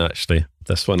question, actually,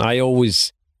 this one. I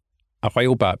always, a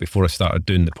while back before I started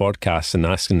doing the podcast and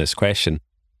asking this question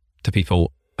to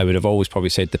people, I would have always probably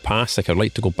said the past. Like, I'd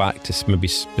like to go back to maybe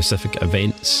specific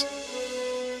events,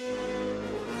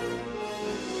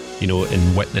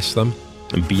 and witness them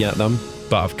and be at them.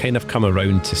 But I've kind of come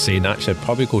around to saying, actually, I'd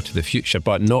probably go to the future,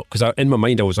 but not, because in my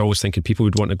mind, I was always thinking people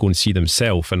would want to go and see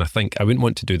themselves. And I think I wouldn't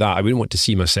want to do that. I wouldn't want to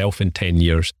see myself in 10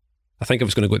 years. I think if I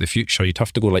was going to go to the future, you'd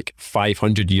have to go like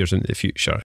 500 years into the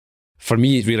future. For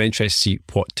me, it's really interesting to see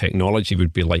what technology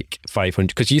would be like 500,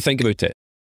 because you think about it,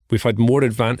 we've had more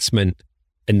advancement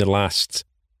in the last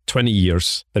 20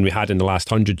 years than we had in the last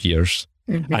 100 years.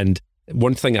 Mm-hmm. And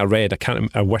one thing I read,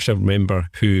 I wish I remember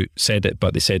who said it,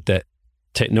 but they said that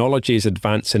technology is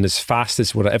advancing as fast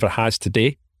as what it ever has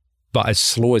today, but as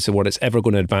slow as what it's ever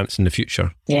going to advance in the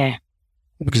future. Yeah.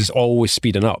 Because it's always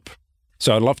speeding up.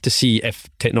 So I'd love to see if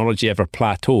technology ever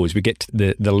plateaus, we get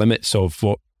to the limits of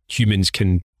what humans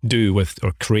can do with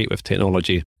or create with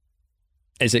technology.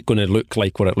 Is it going to look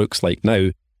like what it looks like now?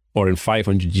 Or in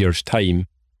 500 years' time,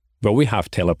 will we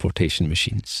have teleportation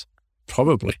machines?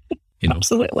 Probably.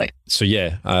 Absolutely. So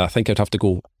yeah, I think I'd have to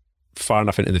go far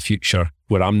enough into the future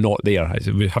where I'm not there. It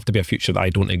would have to be a future that I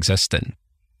don't exist in.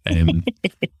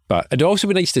 But it'd also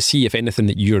be nice to see if anything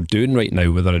that you're doing right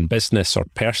now, whether in business or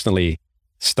personally,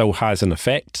 still has an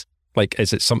effect. Like,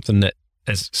 is it something that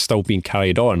is still being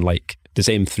carried on? Like, does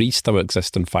M3 still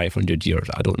exist in 500 years?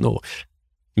 I don't know.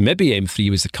 Maybe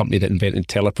M3 was the company that invented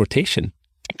teleportation.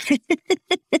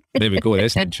 There we go.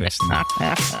 That's interesting.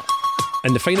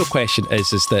 And the final question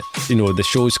is that, the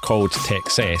show's called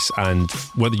Texas, and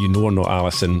whether you know or not,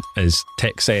 Alison, is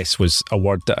Texas was a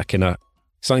word that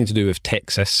it's nothing to do with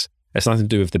Texas. It's nothing to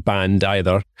do with the band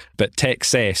either. But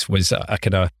Texas was a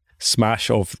kind of smash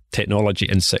of technology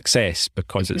and success,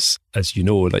 because it's, as you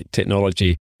know, like,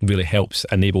 technology really helps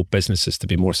enable businesses to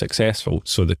be more successful.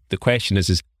 So the question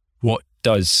is what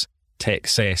does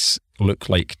Texas look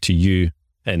like to you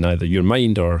in either your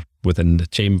mind or within the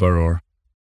chamber, or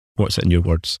what's it in your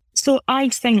words? So I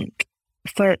think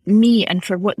for me and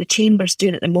for what the Chamber's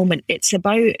doing at the moment, it's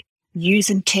about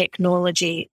using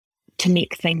technology to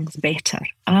make things better,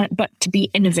 but to be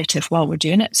innovative while we're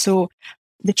doing it. So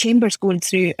the Chamber's going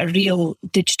through a real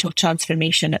digital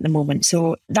transformation at the moment.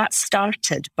 So that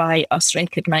started by us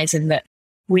recognising that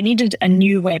we needed a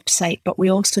new website, but we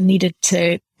also needed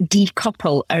to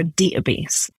decouple our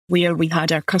database where we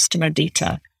had our customer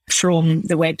data from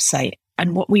the website.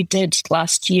 And what we did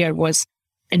last year was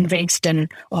invest in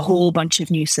a whole bunch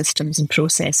of new systems and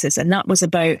processes. And that was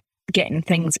about getting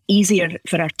things easier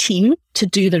for our team to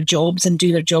do their jobs and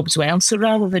do their jobs well. So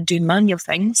rather than doing manual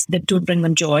things that don't bring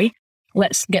them joy,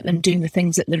 let's get them doing the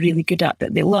things that they're really good at,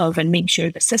 that they love, and make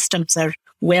sure the systems are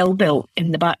well built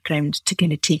in the background to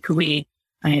kind of take away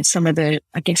some of the,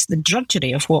 I guess, the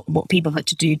drudgery of what people had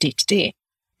to do day to day.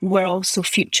 We're also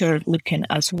future looking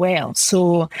as well.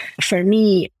 So for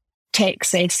me,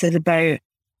 TechSess is about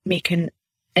making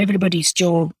everybody's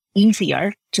job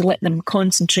easier, to let them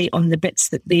concentrate on the bits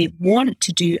that they want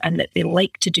to do and that they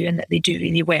like to do and that they do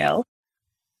really well.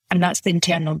 And that's the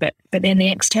internal bit. But then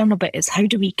the external bit is, how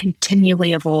do we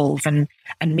continually evolve and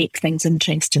make things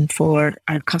interesting for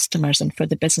our customers and for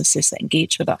the businesses that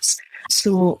engage with us?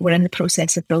 So we're in the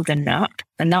process of building an app,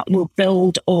 and that will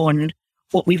build on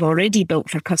what we've already built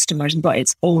for customers, but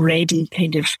it's already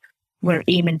we're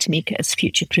aiming to make it as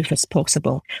future-proof as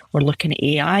possible. We're looking at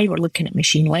AI, we're looking at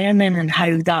machine learning and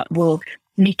how that will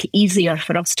make it easier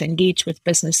for us to engage with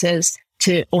businesses,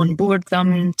 to onboard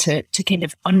them, to kind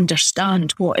of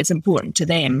understand what is important to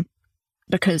them.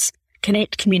 Because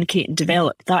connect, communicate and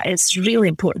develop, that is really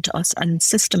important to us, and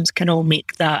systems can all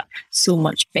make that so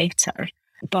much better.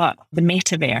 But the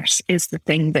metaverse is the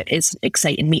thing that is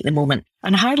exciting me at the moment.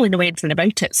 And I hardly know anything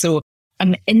about it. So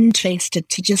I'm interested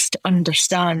to just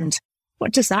understand,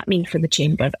 what does that mean for the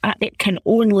Chamber? It can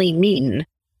only mean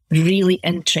really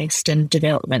interesting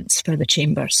developments for the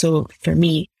Chamber. So for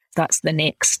me, that's the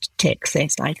next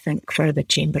TechSess, I think, for the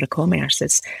Chamber of Commerce,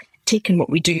 is taking what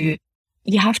we do.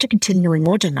 You have to continually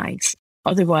modernise.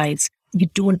 Otherwise, you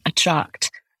don't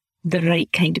attract the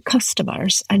right kind of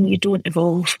customers and you don't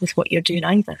evolve with what you're doing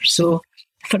either. So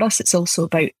for us, it's also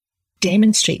about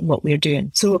demonstrating what we're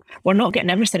doing. So we're not getting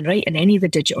everything right in any of the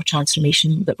digital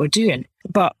transformation that we're doing.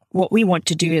 But what we want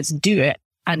to do is do it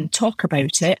and talk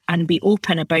about it and be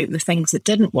open about the things that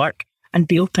didn't work and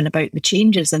be open about the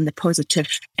changes and the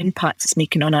positive impact it's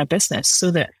making on our business,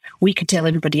 so that we can tell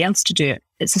everybody else to do it.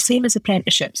 It's the same as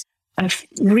apprenticeships. I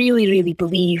really, really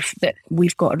believe that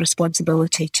we've got a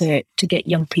responsibility to get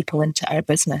young people into our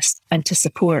business and to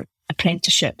support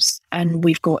apprenticeships. And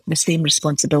we've got the same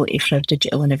responsibility for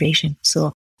digital innovation.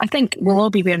 So I think we'll all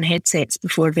be wearing headsets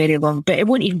before very long, but it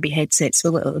won't even be headsets.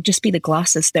 It'll just be the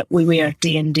glasses that we wear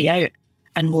day in, day out.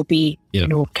 And we'll be,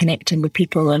 connecting with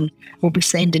people, and we'll be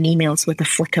sending emails with a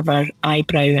flick of our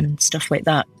eyebrow and stuff like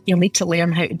that. You'll need to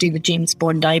learn how to do the James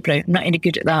Bond eyebrow. I'm not any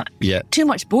good at that. Yeah. Too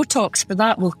much Botox for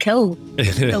that will kill the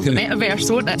metaverse,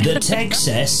 won't it? The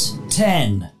TechSess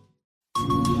 10.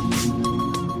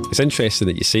 It's interesting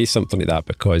that you say something like that,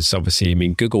 because obviously,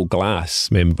 Google Glass,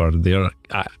 remember, they're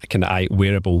a kind of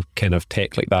wearable kind of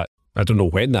tech like that. I don't know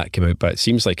when that came out, but it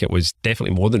seems like it was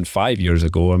definitely more than 5 years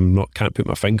ago. Can't put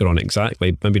my finger on it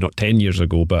exactly, maybe not 10 years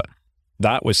ago, but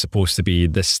that was supposed to be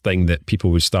this thing that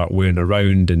people would start wearing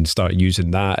around and start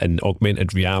using that, and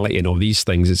augmented reality and all these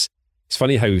things. It's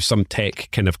funny how some tech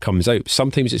kind of comes out.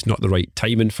 Sometimes it's not the right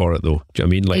timing for it, though. Do you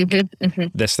know what I mean?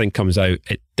 Like, this thing comes out,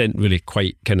 it didn't really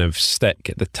quite kind of stick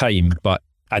at the time, but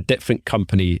a different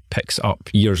company picks it up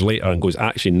years later and goes,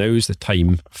 actually, now's the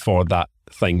time for that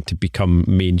thing to become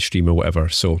mainstream or whatever.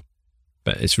 So,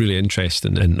 but it's really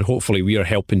interesting, and hopefully we are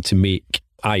helping to make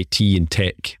IT and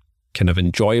tech kind of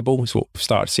enjoyable. So we've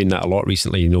started saying that a lot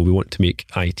recently. We want to make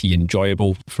IT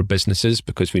enjoyable for businesses,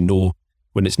 because we know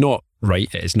when it's not right,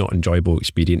 it is not an enjoyable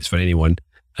experience for anyone,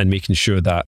 and making sure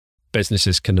that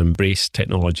businesses can embrace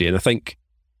technology. And I think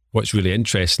what's really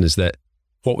interesting is that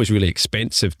what was really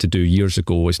expensive to do years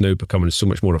ago is now becoming so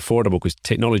much more affordable, because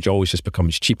technology always just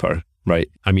becomes cheaper, right?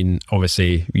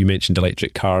 Obviously, you mentioned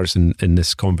electric cars in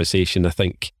this conversation. I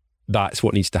think that's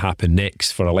what needs to happen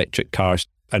next for electric cars.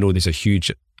 I know there's a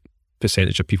huge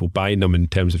percentage of people buying them in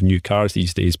terms of new cars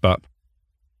these days, but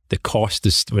the cost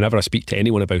is, whenever I speak to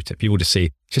anyone about it, people just say,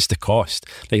 just the cost.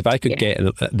 Like, if I could get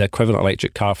the equivalent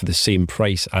electric car for the same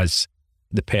price as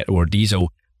the petrol or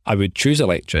diesel, I would choose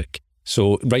electric.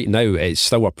 So right now, it's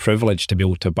still a privilege to be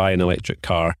able to buy an electric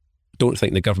car. Don't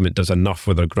think the government does enough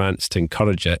with their grants to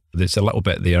encourage it. There's a little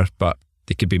bit there, but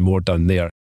there could be more done there.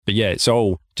 But yeah, it's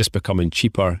all just becoming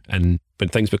cheaper, and when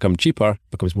things become cheaper,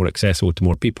 it becomes more accessible to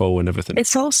more people and everything.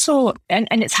 It's also, and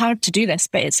it's hard to do this,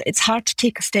 but it's hard to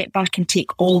take a step back and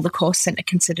take all the costs into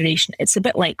consideration. It's a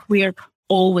bit like we're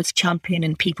always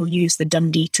championing people use the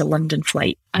Dundee to London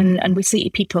flight. And we say to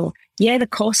people, yeah, the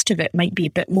cost of it might be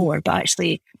a bit more, but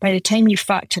actually by the time you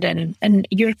factor in, and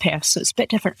your purse, so it's a bit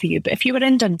different for you, but if you were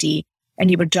in Dundee and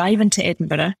you were driving to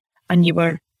Edinburgh and you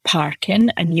were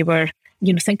parking and you were,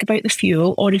 think about the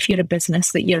fuel, or if you're a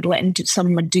business that you're letting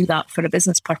someone do that for a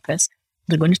business purpose,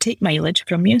 they're going to take mileage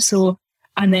from you. So,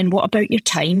 and then what about your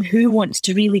time? Who wants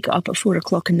to really get up at 4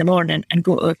 o'clock in the morning and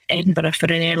go to Edinburgh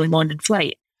for an early morning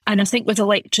flight? And I think with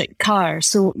electric cars,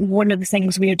 so one of the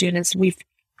things we're doing is we've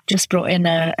just brought in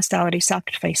a salary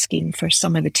sacrifice scheme for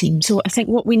some of the team. So I think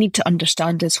what we need to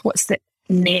understand is what's the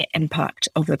net impact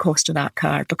of the cost of that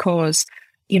car, because,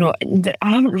 I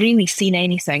haven't really seen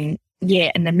anything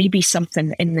yet, and there may be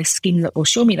something in this scheme that will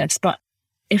show me this, but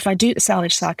if I do the salary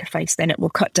sacrifice, then it will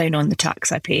cut down on the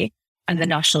tax I pay and the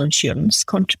national insurance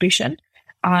contribution.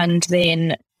 And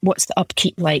then what's the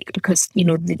upkeep like? Because,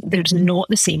 there's not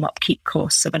the same upkeep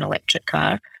costs of an electric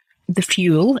car. The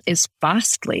fuel is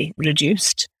vastly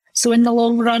reduced. So in the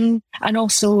long run, and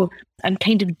also I'm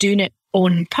kind of doing it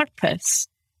on purpose,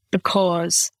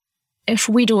 because if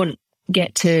we don't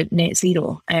get to net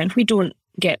zero and if we don't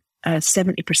get a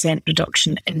 70%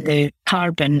 reduction in the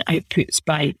carbon outputs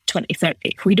by 2030,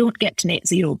 if we don't get to net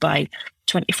zero by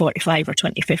 2045 or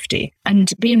 2050.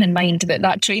 And bearing in mind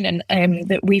that training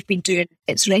that we've been doing,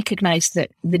 it's recognised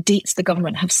that the dates the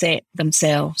government have set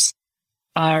themselves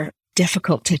are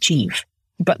difficult to achieve.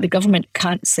 But the government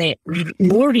can't set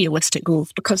more realistic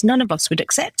goals because none of us would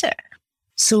accept it.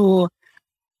 So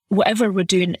whatever we're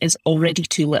doing is already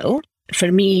too little.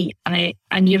 For me,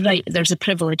 and you're right, there's a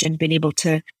privilege in being able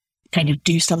to kind of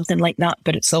do something like that,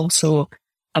 but it's also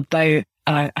about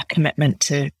a commitment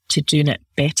to doing it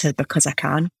better because I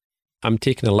can. I'm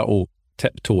taking a little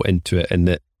tiptoe into it in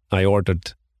that I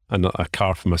ordered a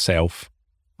car for myself,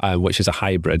 which is a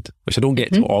hybrid, which I don't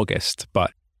get till August.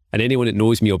 And anyone that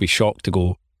knows me will be shocked to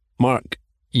go, Mark,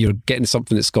 you're getting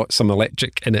something that's got some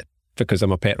electric in it, because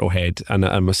I'm a petrol head and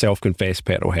I'm a self-confessed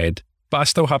petrol head. But I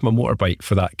still have my motorbike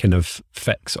for that kind of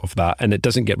fix of that, and it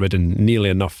doesn't get ridden nearly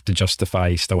enough to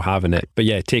justify still having it. But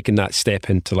yeah, taking that step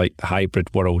into like the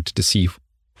hybrid world to see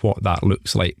what that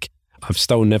looks like. I've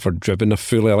still never driven a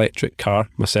fully electric car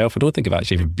myself. I don't think I've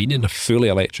actually even been in a fully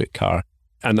electric car.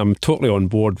 And I'm totally on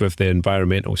board with the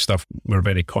environmental stuff. We're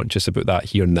very conscious about that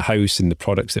here in the house and the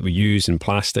products that we use and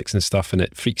plastics and stuff. And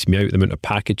it freaks me out the amount of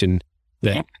packaging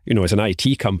that, as an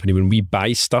IT company, when we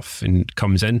buy stuff and it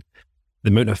comes in, the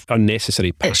amount of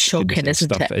unnecessary packaging and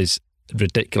stuff is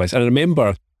ridiculous. And I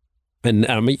remember, and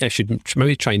I should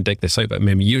maybe try and dig this out, but I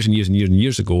remember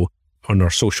years ago on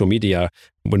our social media,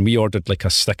 when we ordered like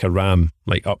a stick of RAM,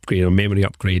 like upgrade or memory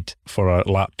upgrade for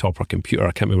a laptop or computer,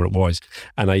 I can't remember what it was.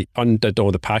 And I undid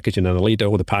all the packaging and I laid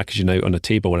all the packaging out on the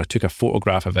table and I took a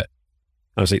photograph of it.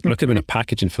 I was like, look at the amount of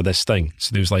packaging for this thing.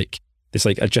 So there's like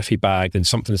a jiffy bag and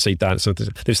something inside that. So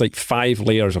there's like 5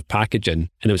 layers of packaging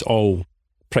and it was all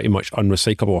pretty much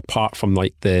unrecyclable apart from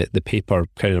like the paper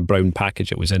kind of brown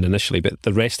package it was in initially. But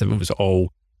the rest of it was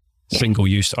all single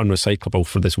use, unrecyclable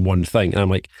for this one thing. And I'm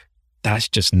like, that's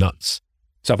just nuts.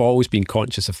 So I've always been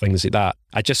conscious of things like that.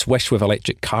 I just wish with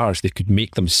electric cars, they could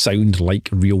make them sound like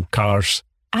real cars.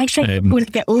 I think we're going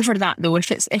to get over that though. If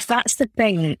that's the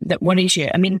thing that worries you.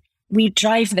 I mean, we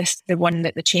drive the one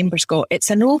that the Chamber's got.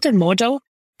 It's an older model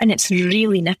and it's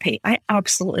really nippy. I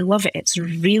absolutely love it. It's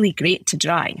really great to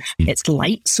drive. It's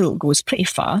light, so it goes pretty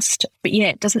fast. But yeah,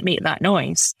 it doesn't make that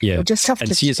noise. Yeah. You just have to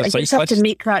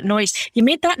make that noise. You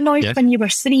made that noise when you were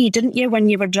 3, didn't you? When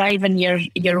you were driving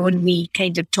your own wee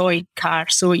kind of toy car.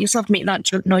 So you just have to make that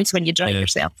noise when you drive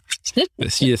yourself.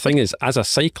 But see, the thing is, as a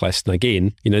cyclist, and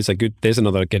again, there's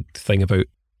another good thing about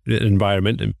the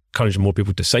environment and encouraging more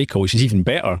people to cycle, which is even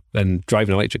better than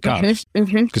driving electric cars,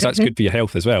 because that's good for your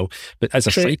health as well. But as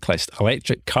a cyclist,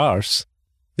 electric cars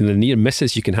and the near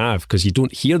misses you can have, because you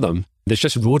don't hear them, there's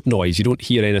just road noise, you don't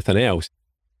hear anything else.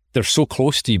 They're so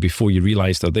close to you before you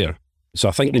realise they're there. So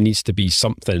I think there needs to be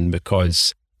something,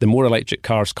 because the more electric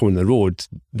cars come on the road,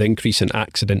 the increase in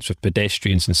accidents with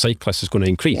pedestrians and cyclists is going to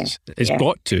increase. It's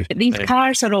got to. But these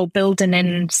cars are all building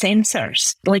in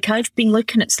sensors. Like I've been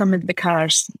looking at some of the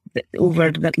cars over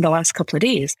the last couple of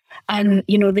days, and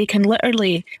they can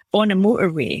literally on a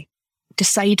motorway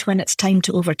decide when it's time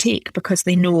to overtake, because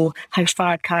they know how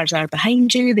far cars are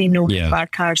behind you, they know how far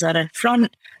cars are in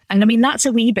front. And I mean, that's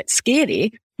a wee bit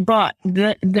scary, but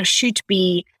there should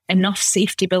be enough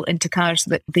safety built into cars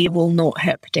that they will not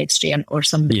hit a pedestrian or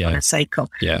somebody on a cycle,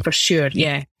 for sure.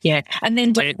 Yeah. And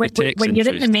then when you're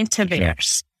in the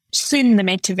metaverse, soon the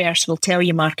metaverse will tell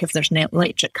you, Mark, if there's an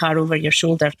electric car over your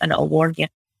shoulder, and it'll warn you.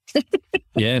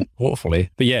 Yeah, hopefully.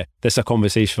 But yeah, this is a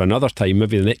conversation for another time.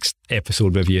 Maybe the next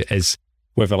episode with you is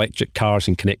with electric cars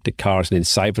and connected cars and then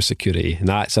cybersecurity. And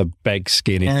that's a big,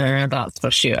 scary thing. That's for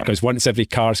sure. Because once every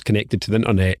car is connected to the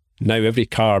internet, now every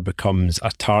car becomes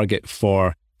a target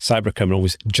for cyber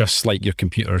criminals, just like your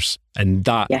computers. And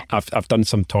that, I've done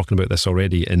some talking about this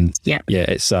already. And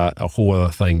it's a whole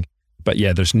other thing. But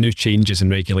yeah, there's new changes and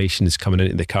regulations coming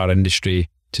into the car industry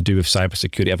to do with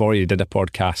cybersecurity. I've already did a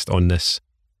podcast on this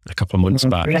a couple of months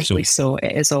back. Rightly so.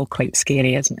 It is all quite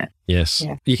scary, isn't it? Yes.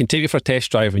 Yeah. You can take it for a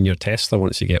test drive in your Tesla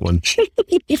once you get one.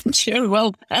 Sure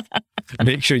will.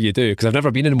 Make sure you do, because I've never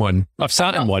been in one. I've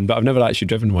sat in one, but I've never actually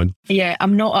driven one. Yeah,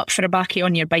 I'm not up for a baccy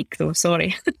on your bike though,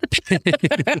 sorry.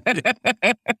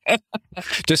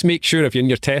 Just make sure if you're in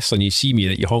your Tesla and you see me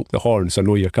that you honk the horn so I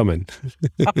know you're coming.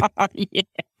 Yeah.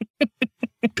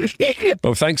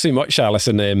 Well, thanks so much,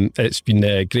 Alison. It's been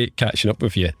great catching up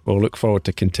with you. We'll look forward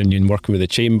to continuing working with the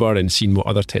Chamber and seeing what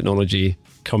other technology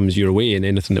comes your way and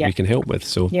anything that we can help with.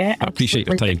 So I appreciate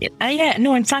your time.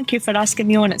 And thank you for asking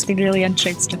me on. It's been really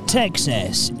interesting.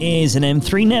 Techcess is an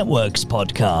M3 Networks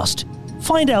podcast.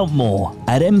 Find out more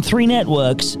at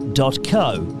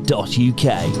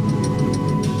m3networks.co.uk.